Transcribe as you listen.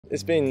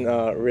It's been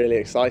really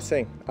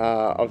exciting.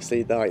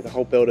 Obviously, the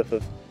whole build-up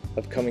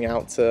of coming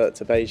out to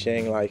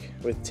Beijing, like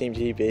with Team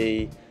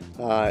GB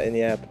in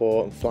the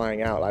airport and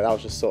flying out, like that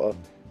was just sort of,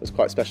 it was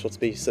quite special to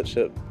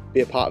be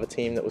a part of a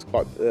team that was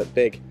quite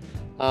big.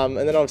 And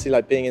then obviously,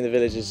 like being in the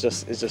village is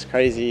just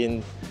crazy,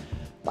 and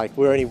like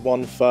we're only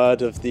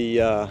 1/3 of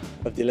the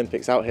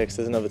Olympics out here because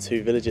there's another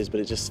 2 villages, but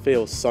it just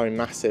feels so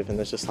massive, and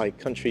there's just like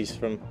countries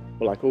from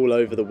like all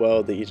over the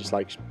world that you're just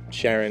like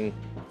sharing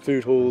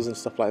food halls and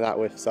stuff like that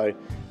with. So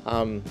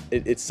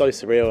it's so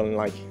surreal, and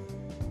like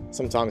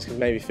sometimes can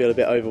maybe feel a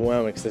bit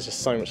overwhelming because there's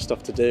just so much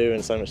stuff to do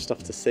and so much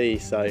stuff to see.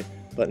 So,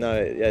 but no,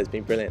 yeah, it's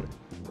been brilliant.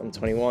 I'm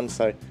 21,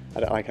 so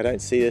I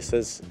don't see this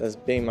as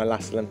being my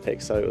last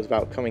Olympics. So it was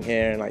about coming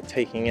here and like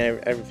taking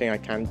everything I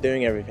can,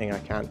 doing everything I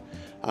can,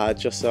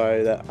 just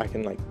so that I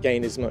can like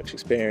gain as much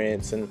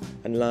experience and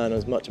learn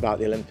as much about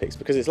the Olympics,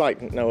 because it's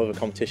like no other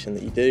competition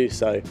that you do.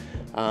 So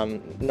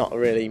not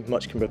really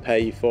much can prepare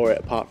you for it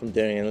apart from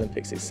doing an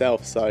Olympics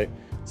itself. So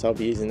I'll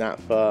be using that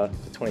for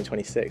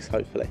 2026,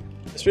 hopefully.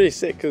 It's really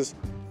sick because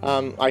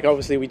like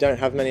obviously we don't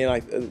have many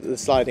like the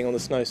sliding on the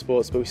snow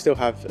sports, but we still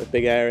have a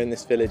big area in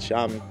this village.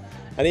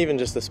 And even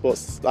just the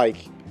sports like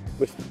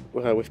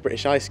with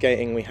British ice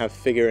skating, we have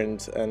figure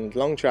and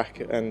long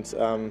track, and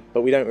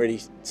but we don't really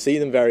see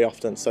them very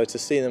often. So to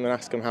see them and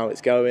ask them how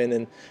it's going,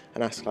 and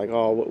ask like,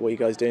 oh, what are you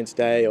guys doing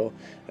today, or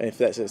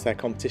if it's their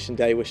competition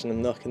day, wishing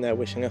them luck, and they're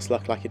wishing us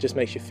luck, like it just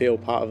makes you feel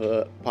part of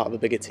a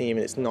bigger team,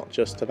 and it's not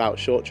just about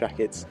short track.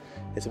 It's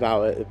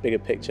about a bigger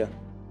picture.